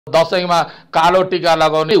दशैंमा कालो टीका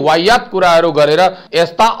लगाउने वाह्यात कुराहरू गरेर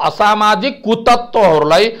यस्ता असामाजिक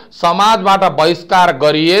कुतत्वहरूलाई समाजबाट बहिष्कार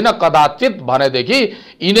गरिएन कदाचित भनेदेखि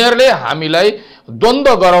यिनीहरूले हामीलाई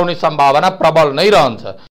द्वन्द्व गराउने सम्भावना प्रबल नै रहन्छ।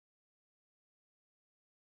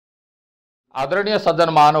 आदरणीय सज्जन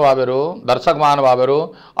महानुभावहरू, दर्शक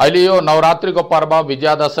महानुभावहरू, अहिले यो नवरात्रिको पर्व,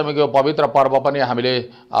 विजयादशमीको पवित्र पर्व पनि हामीले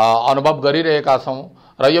अनुभव गरिरहेका छौँ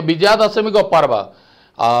र यो विजयादशमीको पर्व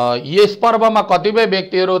यस पर्वमा कतिपय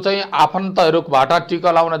व्यक्तिहरू चाहिँ आफन्तहरूबाट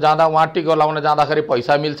टीका लाउन जाँदा वहाँ टीका लाउन जाँदाखेरि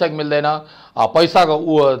पैसा मिल्छ कि मिल्दैन, पैसा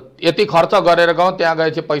यति खर्च गरेर गयौँ त्यहाँ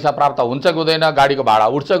गएपछि पैसा प्राप्त हुन्छ कि हुँदैन, गाडीको भाडा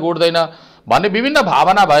उठ्छ कि उठ्दैन भन्ने विभिन्न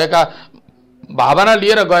भावना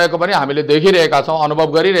लिएर गएको पनि हामीले देखिरहेका छौँ,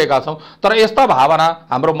 अनुभव गरिरहेका छौँ। तर यस्ता भावना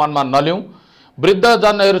हाम्रो मनमा नलिउँ।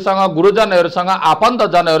 वृद्धजनहरूसँग, गुरुजनहरूसँग,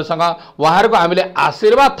 आफन्तजनहरूसँग उहाँहरूको हामीले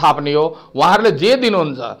आशीर्वाद थाप्ने हो। उहाँहरूले जे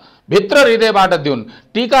दिनुहुन्छ भित्र हृदयबाट दिउन्।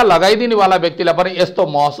 टीका लगाइदिनेवाला व्यक्तिलाई पनि यस्तो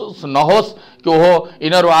महसुस नहोस् कि हो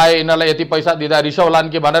यिनीहरू आए, यिनीहरूलाई यति पैसा दिँदा रिसाउलान्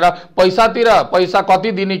कि भनेर पैसा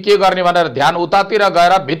कति दिने के गर्ने भनेर ध्यान उतातिर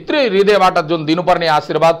गएर भित्री हृदयबाट जुन दिनुपर्ने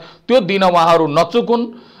आशीर्वाद त्यो दिन उहाँहरू नचुकुन्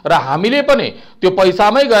र हामीले पनि त्यो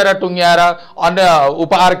पैसामै गएर टुङ्ग्याएर अन्य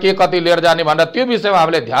उपहार के कति लिएर जाने भनेर त्यो विषयमा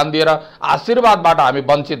हामीले ध्यान दिएर आशीर्वादबाट हामी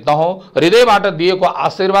वञ्चित नहौँ। हृदयबाट दिएको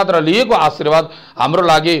आशीर्वाद र लिएको आशीर्वाद हाम्रो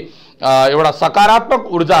लागि एउटा सकारात्मक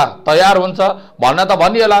ऊर्जा तयार हुन्छ भन्न त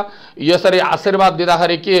भनिएला। यसरी आशीर्वाद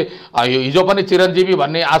दिँदाखेरि के हिजो पनि चिरञ्जीवी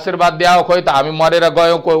भन्ने आशीर्वाद दियो, खोइ त हामी मरेर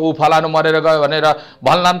गयौँ, कोही ऊ फलानु मरेर गयो भनेर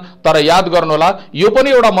भन्लान्। तर याद गर्नुहोला, यो पनि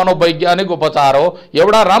एउटा मनोवैज्ञानिक उपचार हो।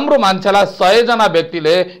 एउटा राम्रो मान्छेलाई 100 जना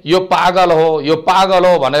व्यक्तिले यो पागल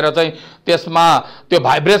हो भनेर चाहिँ त्यसमा त्यो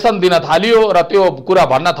भाइब्रेसन दिन थालियो र त्यो कुरा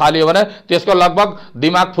भन्न थालियो भने त्यसको लगभग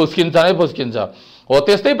दिमाग फुस्किन्छ नै फुस्किन्छ हो।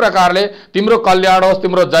 त्यस्तै प्रकारले तिम्रो कल्याण होस्,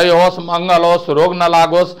 तिम्रो जय होस्, मङ्गल होस्, रोग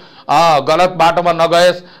नलागोस्, गलत बाटोमा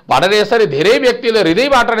नगएस् भनेर यसरी धेरै व्यक्तिले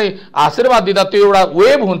हृदयबाट नै आशीर्वाद दिँदा त्यो एउटा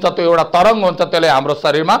वेभ हुन्छ, त्यो एउटा तरङ्ग हुन्छ, त्यसले हाम्रो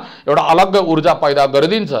शरीरमा एउटा अलग्गै ऊर्जा पैदा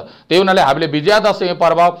गरिदिन्छ। त्यही हुनाले हामीले विजयादशमी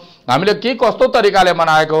पर्व हामीले के कस्तो तरिकाले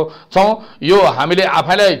मनाएको छौँ यो हामीले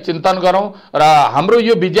आफैलाई चिन्तन गरौँ र हाम्रो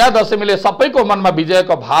यो विजयादशमीले सबैको मनमा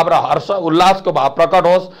विजयको भाव र हर्ष उल्लासको भाव प्रकट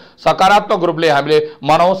होस्, सकारात्मक रूपले हामीले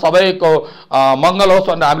मनाउँ, सबैको मङ्गल होस्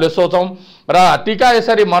भनेर हामीले सोचौँ। र टीका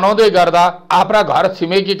यसरी मनाउँदै गर्दा आफ्ना घर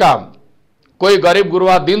छिमेकीका कोही गरिब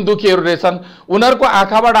गुरुवा दिन दुखीहरू रहेछन्, उनीहरूको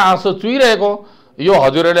आँखाबाट आँसु चुहिरहेको यो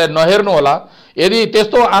हजुरहरूले नहेर्नु होला। यदि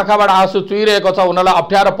त्यस्तो आँखाबाट आँसु चुहिरहेको छ, उनीहरूलाई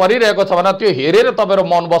अप्ठ्यारो परिरहेको छ भने त्यो हेरेर तपाईँहरू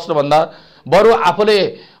मौन बस्नुभन्दा बरु आफूले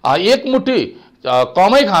एक मुठी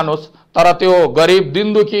कमै खानुहोस्। तर त्यो गरिब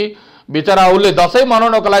दिन दुखी बिचरा उसले दशैं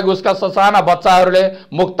मनाउनको लागि उसका ससाना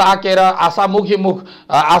बच्चाहरूले मुख ताकेर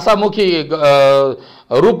आशामुखी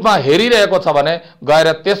रूपमा हेरिरहेको छ भने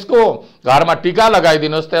गएर त्यसको घरमा टीका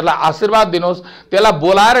लगाइदिनुहोस्, त्यसलाई आशीर्वाद दिनुहोस्, त्यसलाई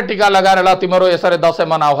बोलाएर टीका लगाएर ल तिम्रो यसरी दशैं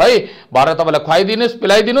मनाऊ है भनेर तपाईँलाई खुवाइदिनुहोस्,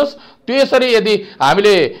 पिलाइदिनुहोस्। त्यो यसरी यदि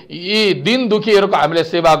हामीले यी दिन दुखीहरूको हामीले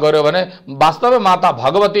सेवा गर्यो भने वास्तवमै माता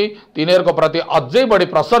भगवती तिनीहरूको प्रति अझै बढी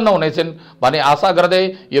प्रसन्न हुनेछन् भन्ने आशा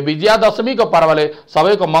गर्दै यो विजयादशमीको पर्वले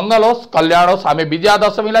सबैको मङ्गल होस्, कल्याण होस्। हामी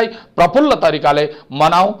विजयादशमीलाई प्रफुल्ल तरिकाले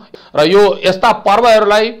मनाऊ र यो यस्ता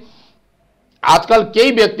पर्वहरूलाई आजकल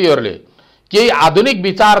केही व्यक्तिहरूले केही आधुनिक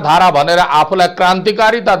विचारधारा भनेर आफूलाई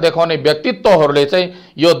क्रान्तिकारिता देखाउने व्यक्तित्वहरूले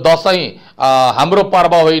चाहिँ यो दशैं हाम्रो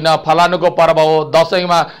पर्व होइन, फलानुको पर्व हो,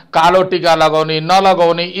 दशैंमा कालो टीका लगाउने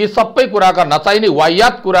नलगाउने यी सबै कुराका नचाहिने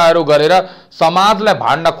वाह्यात कुराहरू गरेर समाजलाई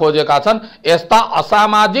भाड्न खोजेका छन्। यस्ता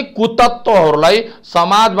असामाजिक कुतत्वहरूलाई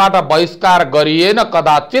समाजबाट बहिष्कार गरिएन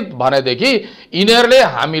कदाचित भनेदेखि यिनीहरूले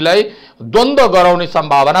हामीलाई द्वन्द्व गराउने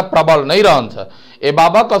सम्भावना प्रबल नै रहन्छ। ए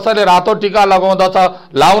बाबा कसैले रातो टीका लगाउँदछ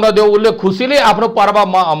लाउन देऊ, उसले खुसीले आफ्नो पर्व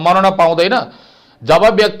मनाउन पाउँदैन। जब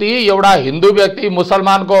व्यक्ति एउटा हिन्दू व्यक्ति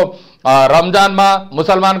मुसलमानको रमजानमा,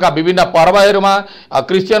 मुसलमानका विभिन्न पर्वहरूमा,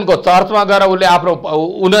 क्रिस्चियनको चर्चमा गएर उसले आफ्नो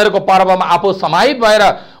उनीहरूको पर्वमा आफू समाहित भएर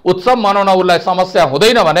उत्सव मनाउन उसलाई समस्या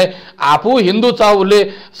हुँदैन भने आफू हिन्दू छ, उसले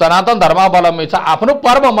सनातन धर्मावलम्बी छ, आफ्नो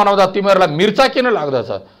पर्व मनाउँदा तिमीहरूलाई मिर्चा किन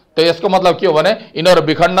लाग्दछ? तो यसको मतलब के हो भने यिनीहरू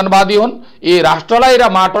विखण्डनवादी हुन्। यी राष्ट्रलाई र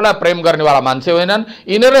माटोलाई प्रेम गर्नेवाला मान्छे होइनन्।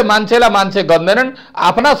 यिनीहरूले मान्छेलाई मान्छे गर्दैनन्,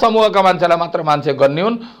 आफ्ना समूहका मान्छेलाई मात्र मान्छे गर्ने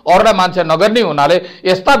हुन्, अरूलाई मान्छे नगर्ने हुनाले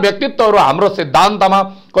यस्ता व्यक्तित्वहरू हाम्रो सिद्धान्तमा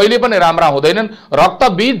कहिले पनि राम्रा हुँदैनन्।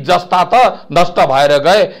 रक्तबीज जस्ता त नष्ट भएर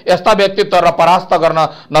गए, यस्ता व्यक्तित्वहरूलाई परास्त गर्न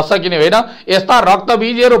नसकिने होइन। यस्ता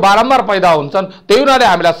रक्तबीजहरू बारम्बार पैदा हुन्छन्। त्यही हुनाले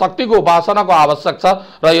हामीलाई शक्तिको उपासनाको आवश्यक छ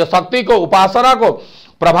र यो शक्तिको उपासनाको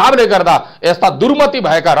प्रभावले गर्दा यस्ता दुर्मति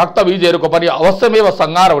भएका रक्तबीजहरूको पनि अवश्यमेव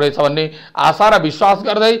संहार हुनेछ भन्ने आशा र विश्वास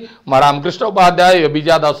गर्दै म रामकृष्ण उपाध्याय यो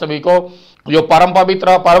विजयादशमीको यो परम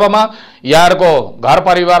पवित्र पर्वमा यहाँहरूको घर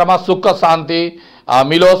परिवारमा सुख शान्ति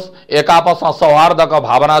मिलोस्, एक आपसमा सौहार्दको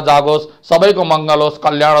भावना जागोस्, सबैको मङ्गल होस्,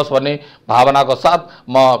 कल्याण होस् भन्ने भावनाको साथ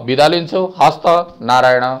म बिदा लिन्छु। हस्त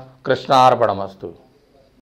नारायण, कृष्णार्पणमस्तु।